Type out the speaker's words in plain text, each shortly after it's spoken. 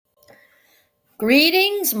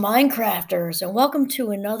Greetings, Minecrafters, and welcome to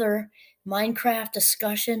another Minecraft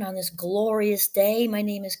discussion on this glorious day. My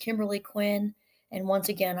name is Kimberly Quinn, and once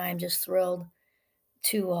again, I am just thrilled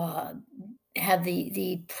to have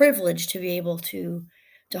the privilege to be able to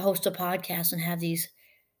host a podcast and have these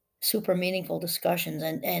super meaningful discussions.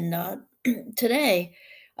 And today,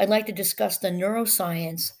 I'd like to discuss the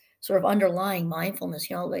neuroscience sort of underlying mindfulness.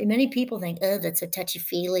 Like, many people think, oh, that's a touchy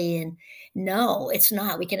feely, and no, it's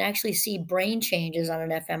not. We can actually see brain changes on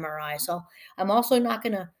an fMRI. So I'm also not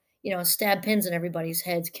going to, stab pins in everybody's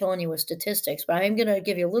heads, killing you with statistics, but I'm going to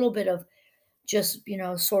give you a little bit of just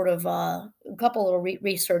sort of a couple little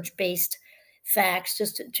research based facts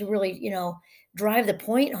just to really drive the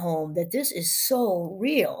point home that this is so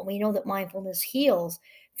real. We know that mindfulness heals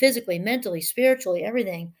physically, mentally, spiritually,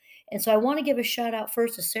 everything. And so I want to give a shout out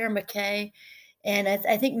first to Sarah McKay. And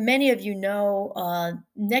I think many of you know,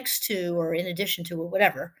 next to or in addition to or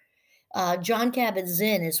whatever, John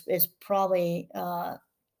Kabat-Zinn is probably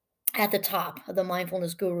at the top of the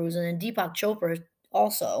mindfulness gurus, and then Deepak Chopra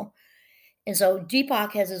also. And so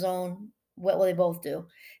Deepak has his own, well, they both do,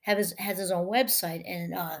 has his own website,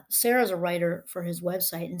 and Sarah's a writer for his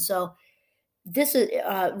website. And so this is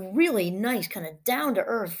a really nice, kind of down to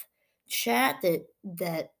earth chat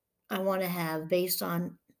that I want to have based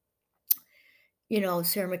on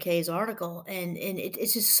Sarah McKay's article, and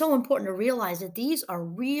it's just so important to realize that these are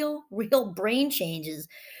real brain changes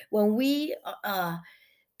when we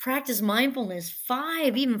practice mindfulness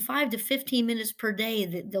even 5 to 15 minutes per day.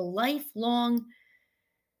 The lifelong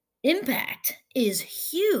impact is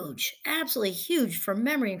huge, absolutely huge, for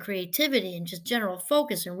memory and creativity and just general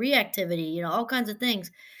focus and reactivity, all kinds of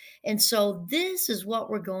things. And so this is what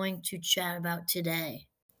we're going to chat about today.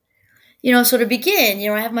 So to begin,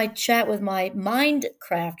 I have my chat with my mind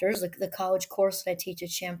crafters, the college course that I teach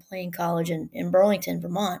at Champlain College in Burlington,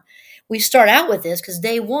 Vermont. We start out with this because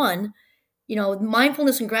day one,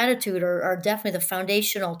 mindfulness and gratitude are definitely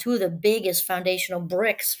two of the biggest foundational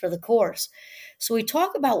bricks for the course. So we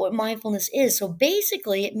talk about what mindfulness is. So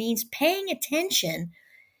basically, it means paying attention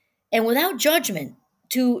and without judgment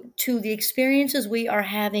to the experiences we are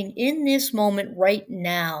having in this moment right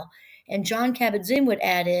now. And John Kabat-Zinn would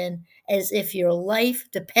add in, as if your life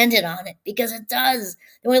depended on it, because it does.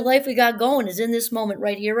 The only life we got going is in this moment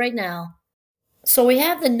right here, right now. So we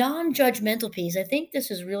have the non-judgmental piece. I think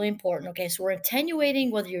this is really important. Okay, so we're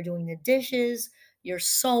attenuating whether you're doing the dishes, you're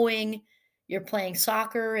sewing, you're playing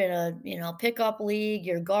soccer in a pickup league,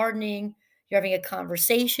 you're gardening, you're having a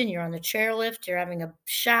conversation, you're on the chairlift, you're having a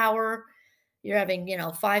shower, you're having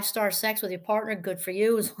 5-star sex with your partner. Good for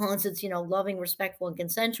you, as long as it's loving, respectful, and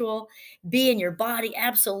consensual. Be in your body,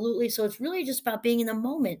 absolutely. So it's really just about being in the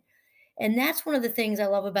moment. And that's one of the things I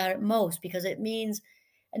love about it most, because it means,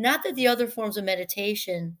 and not that the other forms of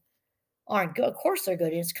meditation aren't good. Of course they're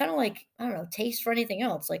good. It's kind of like, I don't know, taste for anything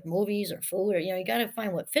else, like movies or food, or, you got to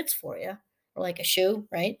find what fits for you, or like a shoe,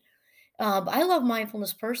 right? But I love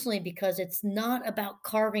mindfulness personally because it's not about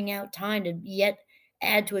carving out time to yet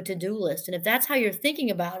add to a to-do list. And if that's how you're thinking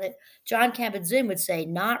about it, John Kabat-Zinn would say,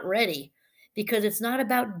 not ready, because it's not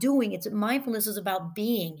about doing. Mindfulness is about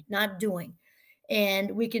being, not doing.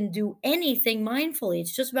 And we can do anything mindfully.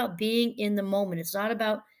 It's just about being in the moment. It's not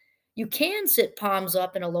about, you can sit palms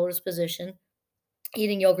up in a lotus position,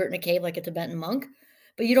 eating yogurt in a cave like a Tibetan monk,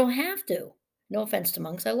 but you don't have to. No offense to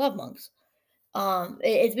monks. I love monks. But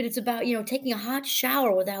it's about, taking a hot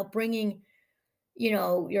shower without bringing,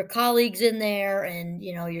 your colleagues in there, and,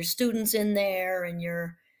 your students in there, and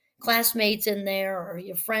your classmates in there, or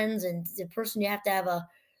your friends, and the person you have to have a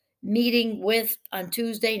meeting with on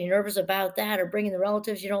Tuesday and you're nervous about that, or bringing the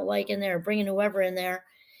relatives you don't like in there, or bringing whoever in there.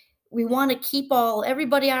 We want to keep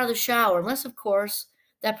everybody out of the shower, unless, of course,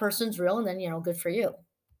 that person's real, and then, good for you.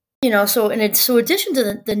 So addition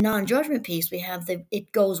to the non-judgment piece, we have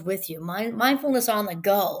it goes with you. Mindfulness on the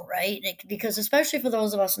go, right? Because especially for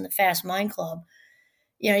those of us in the Fast Mind Club,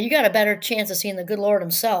 you got a better chance of seeing the good Lord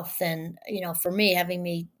himself than, for me, having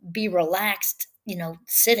me be relaxed,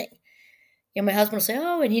 sitting. My husband will say,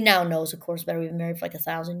 oh, and he now knows, of course, better. We've been married for like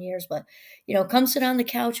 1,000 years, but, come sit on the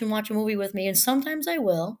couch and watch a movie with me. And sometimes I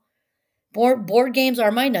will. Board games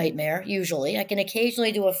are my nightmare, usually. I can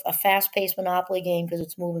occasionally do a fast-paced Monopoly game because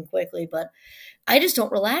it's moving quickly, but I just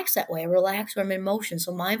don't relax that way. I relax when I'm in motion.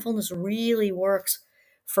 So mindfulness really works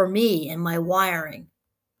for me and my wiring.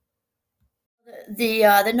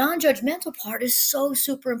 The non-judgmental part is so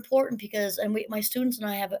super important, because, and my students and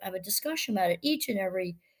I have a discussion about it each and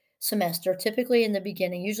every semester, typically in the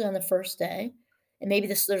beginning, usually on the first day, and maybe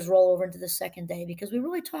there's rollover into the second day, because we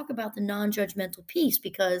really talk about the non-judgmental piece,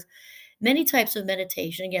 because many types of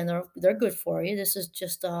meditation. Again, they're good for you. This is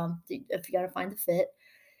just if you got to find the fit.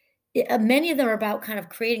 Many of them are about kind of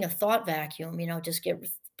creating a thought vacuum. Just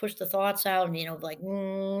push the thoughts out, and like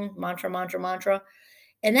mantra, mantra, mantra,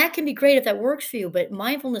 and that can be great if that works for you. But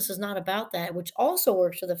mindfulness is not about that, which also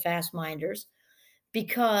works for the fast minders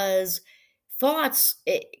because thoughts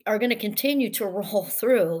are going to continue to roll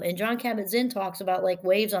through. And John Kabat-Zinn talks about like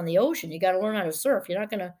waves on the ocean. You got to learn how to surf. You're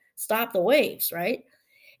not going to stop the waves, right?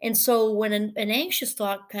 And so when an anxious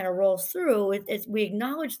thought kind of rolls through, we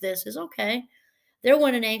acknowledge this as okay. There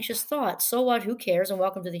went an anxious thought. So what? Who cares? And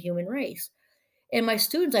welcome to the human race. And my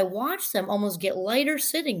students, I watch them almost get lighter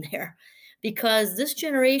sitting there because this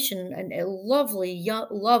generation, and a lovely, young,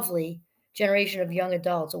 lovely generation of young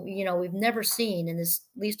adults, we've never seen in this,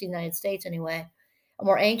 at least the United States anyway, a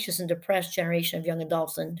more anxious and depressed generation of young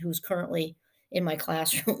adults than who's currently in my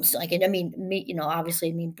classrooms. Like, and I mean, me, obviously,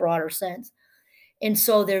 I mean broader sense. And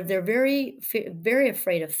so they're very very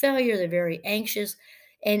afraid of failure. They're very anxious,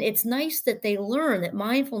 and it's nice that they learn that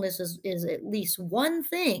mindfulness is at least one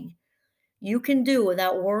thing you can do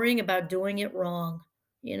without worrying about doing it wrong.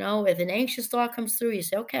 If an anxious thought comes through, you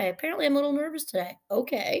say, okay, apparently I'm a little nervous today.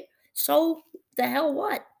 Okay. So the hell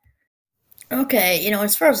what? Okay.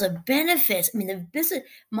 As far as the benefits, I mean, the business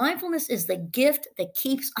mindfulness is the gift that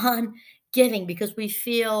keeps on giving because we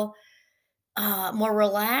feel more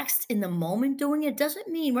relaxed in the moment doing it. Doesn't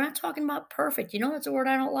mean we're not talking about perfect. That's a word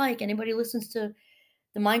I don't like. Anybody listens to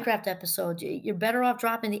the Minecraft episode, you're better off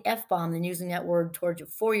dropping the F bomb than using that word towards you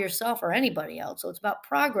for yourself or anybody else. So it's about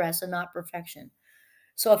progress and not perfection.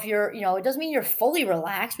 So if it doesn't mean you're fully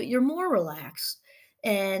relaxed, but you're more relaxed.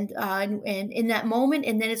 And in that moment,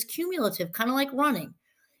 and then it's cumulative, kind of like running.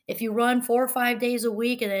 If you run 4 or 5 days a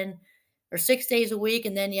week and then or 6 days a week,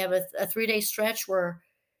 and then you have a 3 day stretch where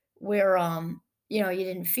you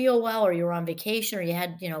didn't feel well or you were on vacation or you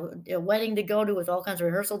had a wedding to go to with all kinds of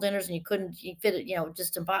rehearsal dinners and you fit it,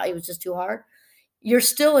 just it was just too hard. You're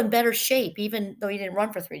still in better shape even though you didn't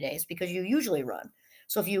run for 3 days because you usually run.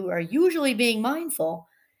 So if you are usually being mindful,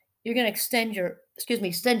 you're going to extend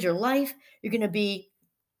your life. You're going to be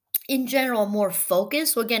in general more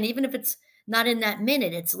focused. So again, even if it's not in that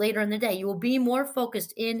minute, it's later in the day, you will be more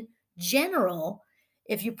focused in general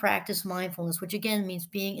if you practice mindfulness, which again means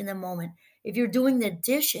being in the moment. If you're doing the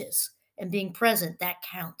dishes and being present, that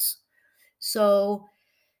counts. So,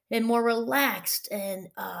 and more relaxed. And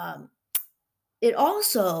it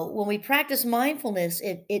also, when we practice mindfulness,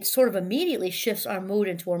 it sort of immediately shifts our mood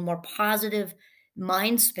into a more positive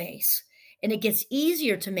mind space. And it gets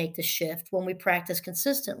easier to make the shift when we practice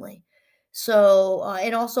consistently. So,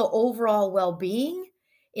 and also overall well being,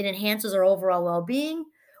 it enhances our overall well being.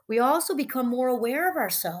 We also become more aware of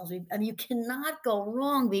ourselves. I mean, you cannot go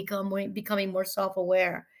wrong becoming more self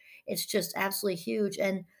aware. It's just absolutely huge.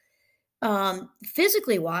 And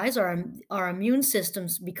physically wise, our immune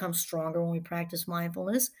systems become stronger when we practice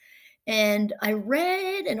mindfulness. And I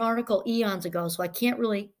read an article eons ago, so I can't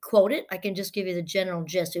really quote it. I can just give you the general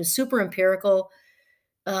gist. It was super empirical,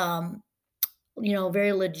 um,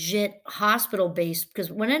 very legit hospital based.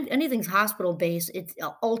 Because when anything's hospital based, it's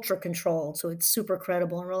ultra controlled, so it's super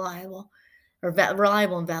credible and reliable, or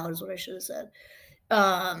reliable and valid is what I should have said.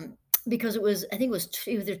 Because I think it was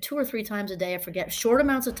either 2 or 3 times a day. I forget, short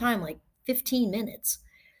amounts of time, like 15 minutes.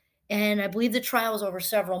 And I believe the trial was over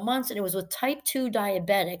several months, and it was with type 2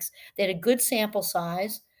 diabetics. They had a good sample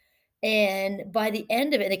size. And by the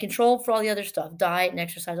end of it, they controlled for all the other stuff, diet and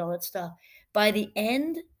exercise, all that stuff. By the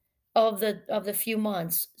end of the few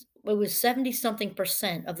months, it was 70 something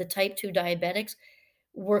percent of the type 2 diabetics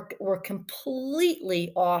were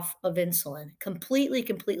completely off of insulin,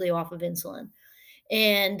 completely off of insulin.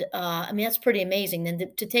 And, I mean, that's pretty amazing.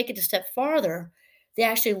 Then to take it a step farther, they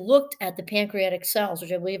actually looked at the pancreatic cells,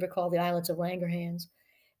 which I believe are called the islets of Langerhans,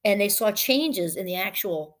 and they saw changes in the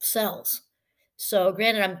actual cells. So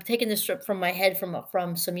granted, I'm taking this from my head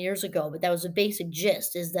from some years ago, but that was the basic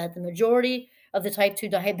gist, is that the majority of the type 2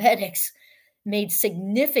 diabetics made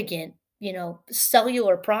significant,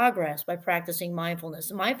 cellular progress by practicing mindfulness.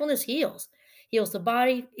 Mindfulness heals the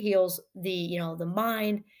body, heals the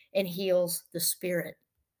mind, and heals the spirit.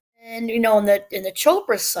 And in the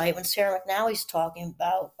Chopra site, when Sarah McNally's talking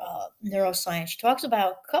about neuroscience, she talks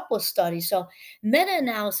about a couple of studies. So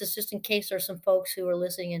meta-analysis, just in case there's some folks who are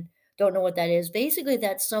listening and don't know what that is. Basically,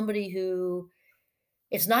 that's somebody who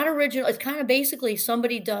it's not original. It's kind of basically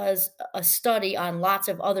somebody does a study on lots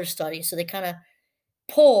of other studies. So they kind of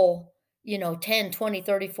pull 10, 20,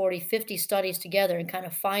 30, 40, 50 studies together and kind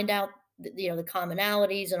of find out the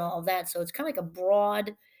commonalities and all of that. So it's kind of like a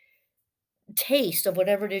broad taste of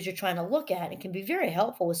whatever it is you're trying to look at. It can be very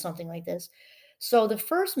helpful with something like this. So the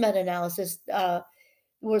first meta-analysis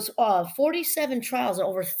was 47 trials and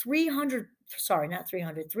over 300, sorry, not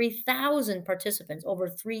 300, 3,000 participants, over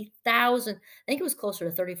 3,000. I think it was closer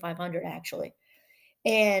to 3,500 actually.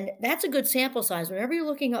 And that's a good sample size. Whenever you're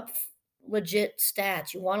looking up legit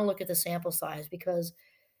stats, you want to look at the sample size because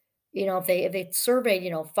if they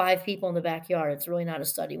surveyed, 5 people in the backyard, it's really not a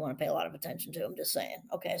study you wanna pay a lot of attention to, I'm just saying.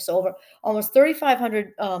 Okay, so over almost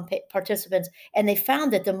 3,500, participants, and they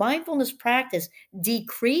found that the mindfulness practice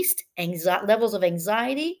decreased levels of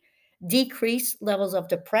anxiety, decreased levels of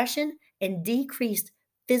depression, and decreased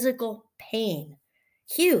physical pain.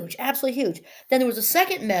 Huge, absolutely huge. Then there was a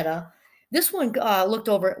second meta. This one, looked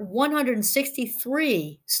over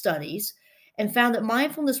 163 studies and found that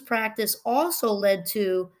mindfulness practice also led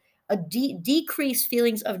to a decreased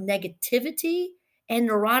feelings of negativity and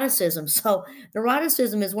neuroticism. So,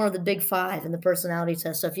 neuroticism is one of the big 5 in the personality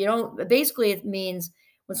test. So, if you don't basically, it means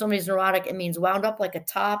when somebody's neurotic, it means wound up like a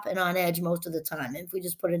top and on edge most of the time, if we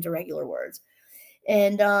just put it into regular words.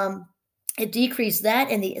 And, it decreased that,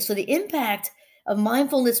 and the impact of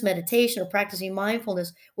mindfulness meditation or practicing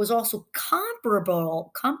mindfulness was also comparable,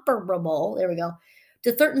 there we go,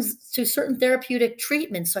 to certain therapeutic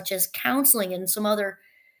treatments such as counseling and some other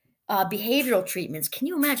behavioral treatments. Can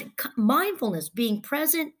you imagine mindfulness, being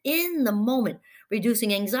present in the moment,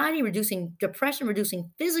 reducing anxiety, reducing depression, reducing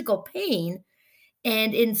physical pain?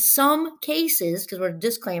 And in some cases, because we're a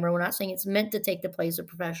disclaimer, we're not saying it's meant to take the place of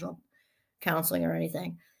professional counseling or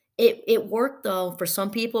anything. It worked though. For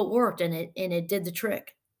some people, it worked, and it did the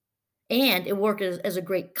trick. And it worked as a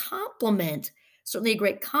great complement, certainly a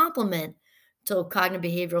great complement to cognitive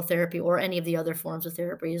behavioral therapy or any of the other forms of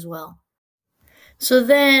therapy as well. So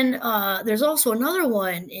then there's also another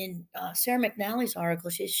one in Sarah McNally's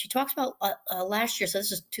article. She talks about last year. So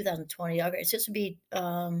this is 2020. Okay, so this would be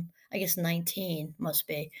I guess 19 must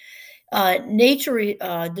be.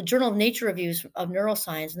 The Journal of Nature Reviews of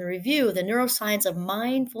Neuroscience, and the review, the Neuroscience of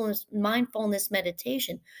Mindfulness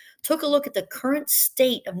Meditation, took a look at the current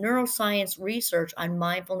state of neuroscience research on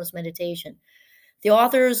mindfulness meditation. The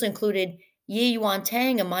authors included Yi Yuan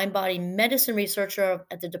Tang, a mind body medicine researcher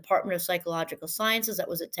at the Department of Psychological Sciences, that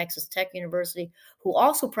was at Texas Tech University, who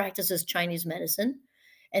also practices Chinese medicine.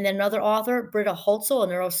 And then another author, Britta Holzel, a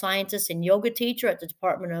neuroscientist and yoga teacher at the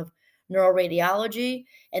Department of Neuroradiology,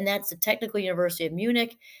 and that's the Technical University of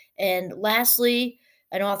Munich. And lastly,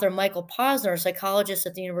 an author, Michael Posner, a psychologist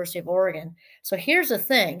at the University of Oregon. So here's the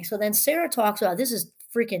thing. So then Sarah talks about this is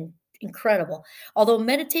freaking incredible. Although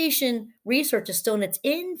meditation research is still in its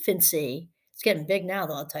infancy, it's getting big now,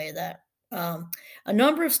 though, I'll tell you that. Um, a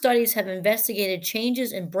number of studies have investigated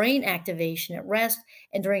changes in brain activation at rest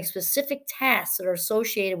and during specific tasks that are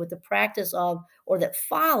associated with the practice of or that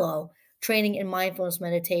follow training in mindfulness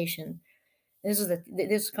meditation.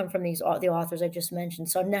 This come from the authors I just mentioned.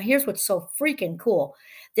 So now here's what's so freaking cool.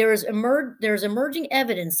 There's emerging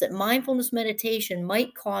evidence that mindfulness meditation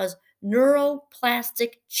might cause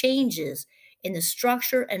neuroplastic changes in the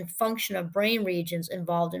structure and function of brain regions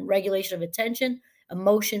involved in regulation of attention,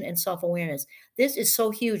 emotion, and self-awareness. This is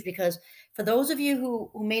so huge because for those of you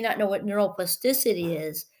who may not know what neuroplasticity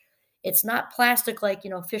is, it's not plastic like,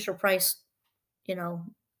 Fisher Price, you know,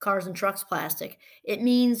 cars and trucks plastic. It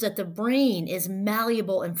means that the brain is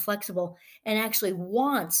malleable and flexible and actually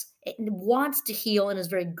wants to heal and is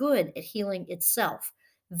very good at healing itself.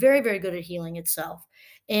 Very, very good at healing itself.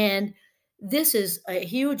 And this is a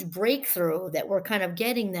huge breakthrough that we're kind of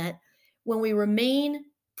getting, that when we remain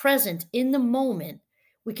present in the moment,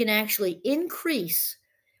 we can actually increase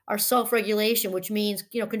our self-regulation, which means,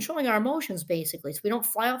 controlling our emotions basically. So we don't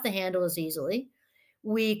fly off the handle as easily.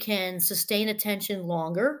 We can sustain attention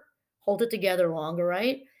longer, hold it together longer,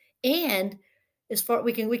 right? And as far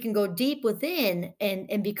we can go deep within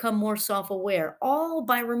and become more self-aware, all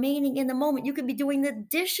by remaining in the moment. You could be doing the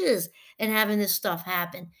dishes and having this stuff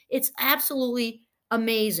happen. It's absolutely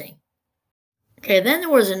amazing. Okay, then there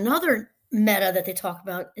was another meta that they talk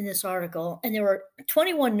about in this article, and there were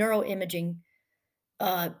 21 neuroimaging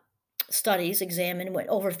uh, studies examined with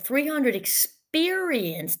over 300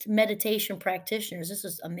 experienced meditation practitioners. This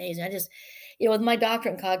is amazing. With my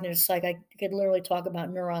doctorate in cognitive psych, I could literally talk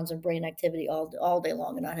about neurons and brain activity all day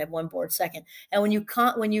long and not have one bored second. And when you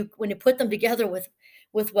put them together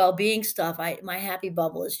with well-being stuff, my happy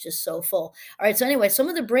bubble is just so full. All right. So anyway, some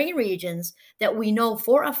of the brain regions that we know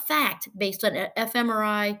for a fact based on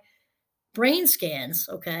fMRI brain scans,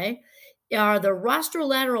 okay, are the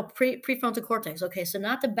rostrolateral prefrontal cortex. Okay, so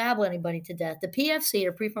not to babble anybody to death, the PFC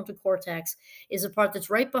or prefrontal cortex is the part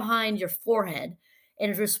that's right behind your forehead and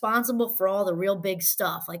is responsible for all the real big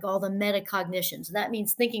stuff, like all the metacognition. So that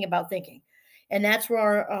means thinking about thinking. And that's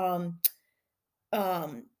where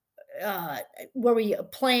um, uh, where we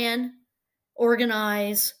plan,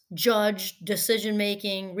 organize, judge, decision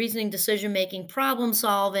making, reasoning decision making, problem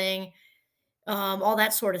solving, all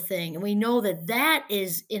that sort of thing. And we know that that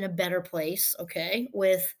is in a better place, okay,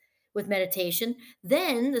 with meditation.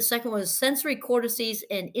 Then the second one is sensory cortices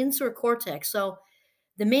and insert cortex. So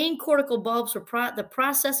the main cortical bulbs are the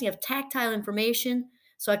processing of tactile information,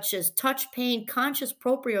 such as touch, pain, conscious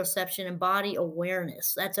proprioception, and body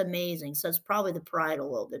awareness. That's amazing. So it's probably the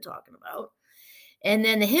parietal lobe they're talking about. And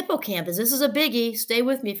then the hippocampus, this is a biggie. Stay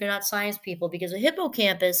with me if you're not science people, because the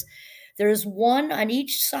hippocampus, there's one on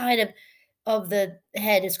each side of the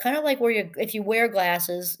head. It's kind of like where you, if you wear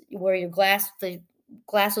glasses, where the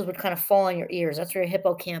glasses would kind of fall on your ears. That's where your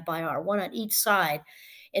hippocampi are, one on each side.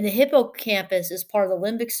 And the hippocampus is part of the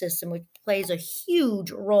limbic system, which plays a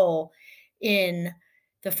huge role in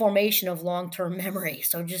the formation of long-term memory.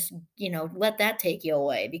 So just, let that take you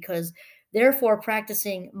away, because therefore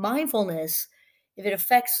practicing mindfulness, if it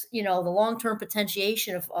affects, the long-term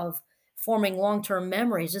potentiation of forming long-term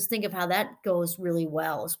memories, just think of how that goes really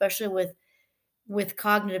well, especially with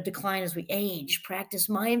cognitive decline as we age. Practice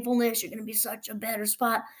mindfulness, you're going to be such a better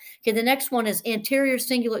spot. Okay, the next one is anterior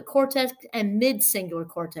cingulate cortex and mid cingulate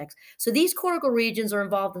cortex. So these cortical regions are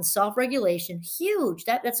involved in self-regulation. Huge.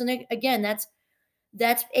 That's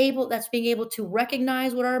being able to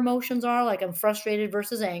recognize what our emotions are, like I'm frustrated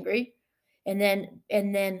versus angry, and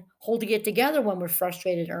then holding it together when we're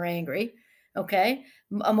frustrated or angry. Okay,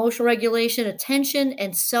 emotional regulation, attention,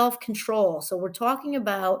 and self-control. So we're talking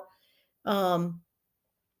about um,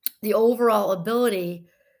 the overall ability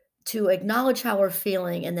to acknowledge how we're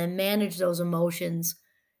feeling and then manage those emotions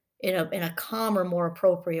in a calmer, more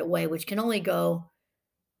appropriate way, which can only go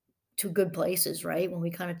to good places, right? When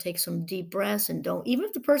we kind of take some deep breaths and don't, even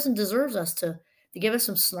if the person deserves us to give us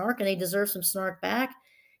some snark and they deserve some snark back,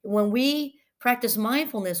 when we practice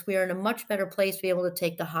mindfulness, we are in a much better place to be able to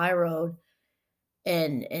take the high road,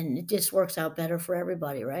 and it just works out better for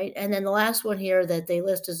everybody, right? And then the last one here that they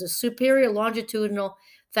list is the superior longitudinal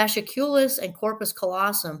fasciculus and corpus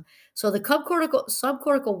callosum. So the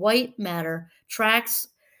subcortical white matter tracks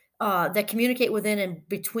that communicate within and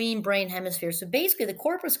between brain hemispheres. So basically, the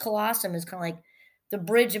corpus callosum is kind of like the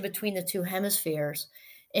bridge in between the two hemispheres,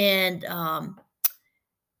 and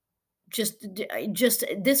just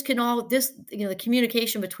this can all this the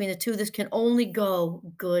communication between the two, this can only go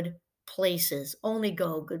good places, only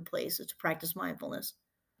go good places to practice mindfulness.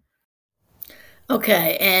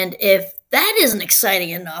 Okay, and if that isn't exciting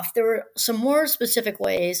enough, there were some more specific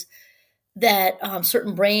ways that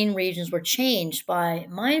certain brain regions were changed by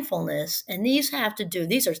mindfulness, and this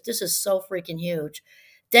is so freaking huge.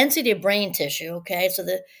 Density of brain tissue. Okay, so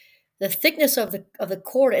the thickness of the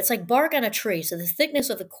cord, it's like bark on a tree. So the thickness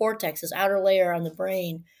of the cortex, this outer layer on the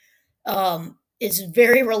brain, is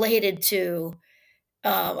very related to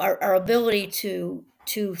our ability to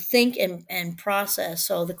think and process.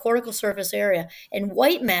 So the cortical surface area and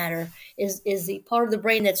white matter is the part of the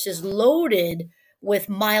brain that's just loaded with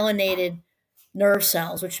myelinated nerve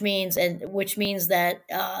cells, which means that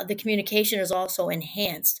the communication is also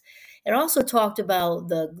enhanced. It also talked about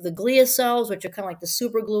the glia cells, which are kind of like the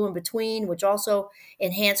super glue in between, which also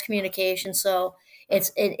enhance communication. So it's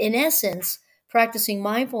in essence, practicing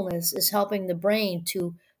mindfulness is helping the brain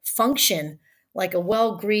to function like a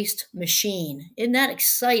well-greased machine. Isn't that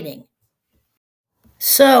exciting?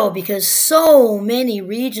 So, because so many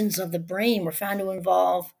regions of the brain were found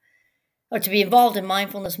to be involved in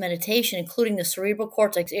mindfulness meditation, including the cerebral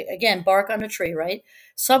cortex, again, bark on a tree, right?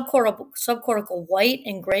 Subcortical white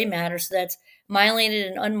and gray matter, so that's myelinated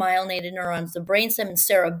and unmyelinated neurons, the brainstem and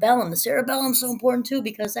cerebellum. The cerebellum is so important too,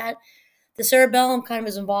 because the cerebellum kind of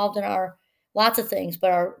is involved in our lots of things,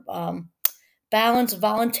 but our balance,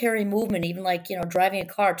 voluntary movement, even like, driving a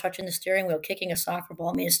car, touching the steering wheel, kicking a soccer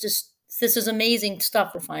ball. I mean, this is amazing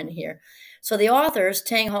stuff we're finding here. So the authors,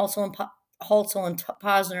 Tang, Holzel, and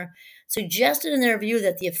Posner, suggested in their view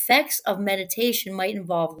that the effects of meditation might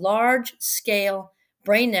involve large scale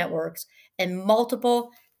brain networks and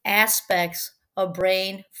multiple aspects of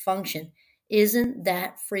brain function. Isn't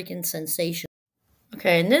that freaking sensational?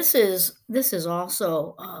 Okay, and this is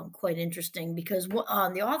also quite interesting, because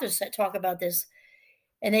the authors talk about this,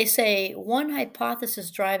 and they say one hypothesis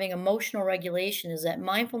driving emotional regulation is that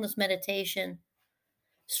mindfulness meditation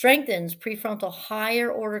strengthens prefrontal higher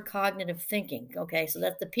order cognitive thinking. Okay, so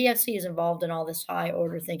that the PFC is involved in all this high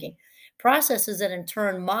order thinking. Processes that in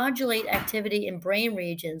turn modulate activity in brain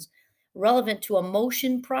regions relevant to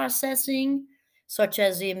emotion processing, such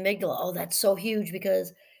as the amygdala. Oh, that's so huge,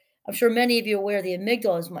 because I'm sure many of you are aware the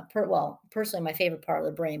amygdala is personally my favorite part of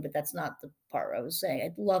the brain, but that's not the part I was saying.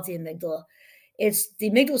 I love the amygdala. It's the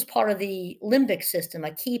amygdala is part of the limbic system,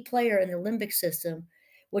 a key player in the limbic system,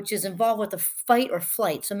 which is involved with the fight or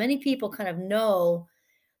flight. So many people kind of know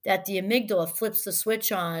that the amygdala flips the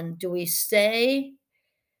switch on. Do we stay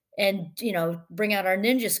and, bring out our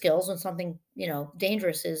ninja skills when something,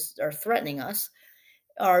 dangerous is or threatening us?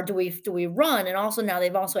 Or do we run? And also now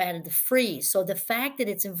they've also added the freeze. So the fact that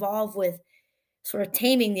it's involved with sort of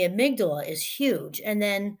taming the amygdala is huge. And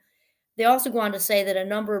then they also go on to say that a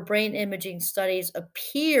number of brain imaging studies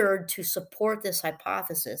appeared to support this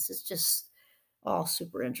hypothesis. It's just all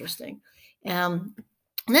super interesting. Um,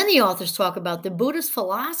 and then the authors talk about the Buddhist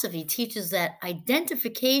philosophy teaches that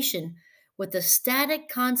identification with the static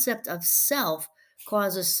concept of self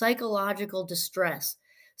causes psychological distress.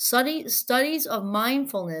 Studies of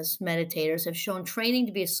mindfulness meditators have shown training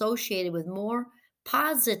to be associated with more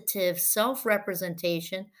positive self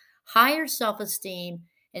representation, higher self esteem,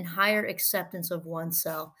 and higher acceptance of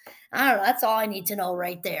oneself. I don't know. That's all I need to know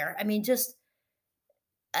right there. Just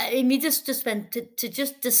to spend to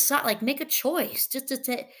just decide, like, make a choice, just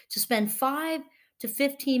to spend 5 to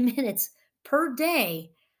 15 minutes per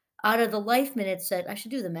day out of the life minutes that I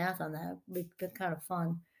should do the math on that. Would be kind of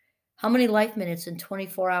fun. How many life minutes in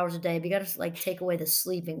 24 hours a day? But you got to like take away the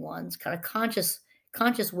sleeping ones, kind of conscious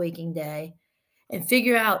waking day, and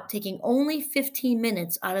figure out taking only 15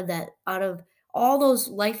 minutes out of all those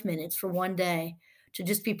life minutes for one day to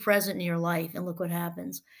just be present in your life and look what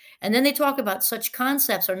happens. And then they talk about such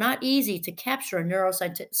concepts are not easy to capture in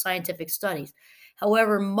neuroscientific studies.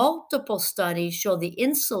 However, multiple studies show the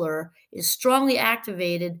insular is strongly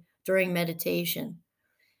activated during meditation.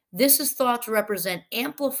 This is thought to represent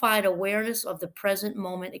amplified awareness of the present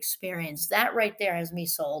moment experience. That right there has me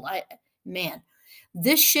sold. Man,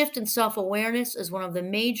 this shift in self-awareness is one of the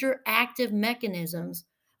major active mechanisms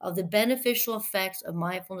of the beneficial effects of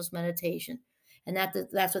mindfulness meditation. And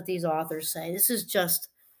that's what these authors say. This is just,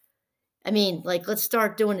 like, let's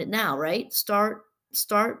start doing it now, right? Start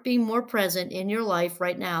being more present in your life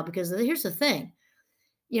right now, because here's the thing.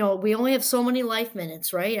 We only have so many life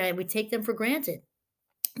minutes, right? And we take them for granted.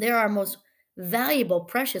 They're our most valuable,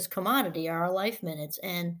 precious commodity, are our life minutes.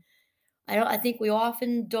 And I think we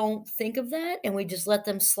often don't think of that, and we just let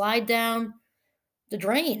them slide down the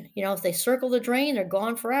drain. If they circle the drain, they're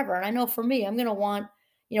gone forever. And I know for me, I'm going to want,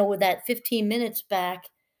 with that 15 minutes back,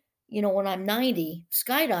 when I'm 90,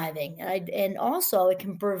 skydiving. And also it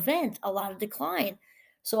can prevent a lot of decline.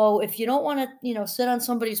 So if you don't want to, sit on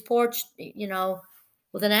somebody's porch,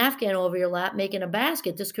 with an Afghan over your lap making a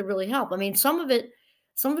basket, this could really help. Some of it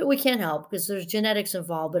we can't help because there's genetics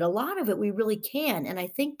involved, but a lot of it we really can. And I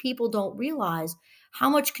think people don't realize how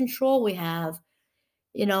much control we have,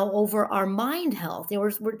 over our mind health.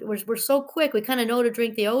 We're so quick. We kind of know to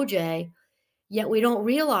drink the OJ, yet we don't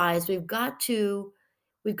realize we've got to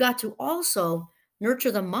also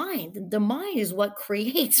nurture the mind. The mind is what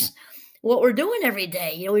creates what we're doing every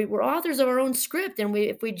day. We're authors of our own script, and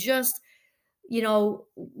if we just let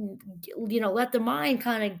the mind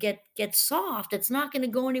kind of get soft, it's not going to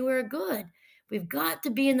go anywhere good. We've got to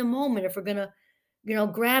be in the moment if we're going to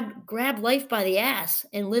grab life by the ass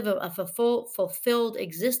and live a fulfilled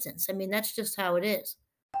existence. That's just how it is.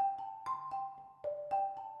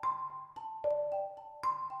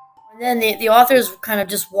 And then the authors kind of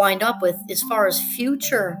just wind up with, as far as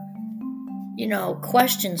future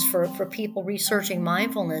questions for people researching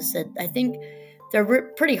mindfulness, that I think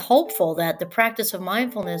they're pretty hopeful that the practice of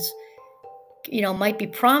mindfulness might be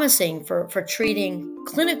promising for treating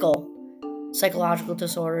clinical psychological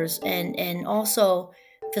disorders, and also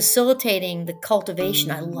facilitating the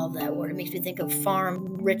cultivation. I love that word. It makes me think of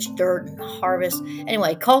farm, rich dirt, and harvest.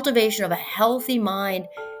 Anyway, cultivation of a healthy mind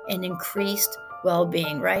and increased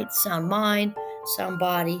well-being, right? Sound mind, sound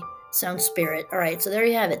body, sound spirit. All right, so there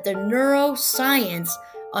you have it. The neuroscience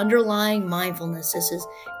underlying mindfulness. This is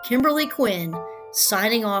Kimberly Quinn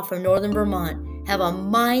signing off from Northern Vermont. Have a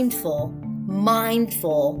mindful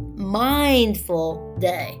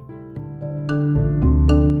day.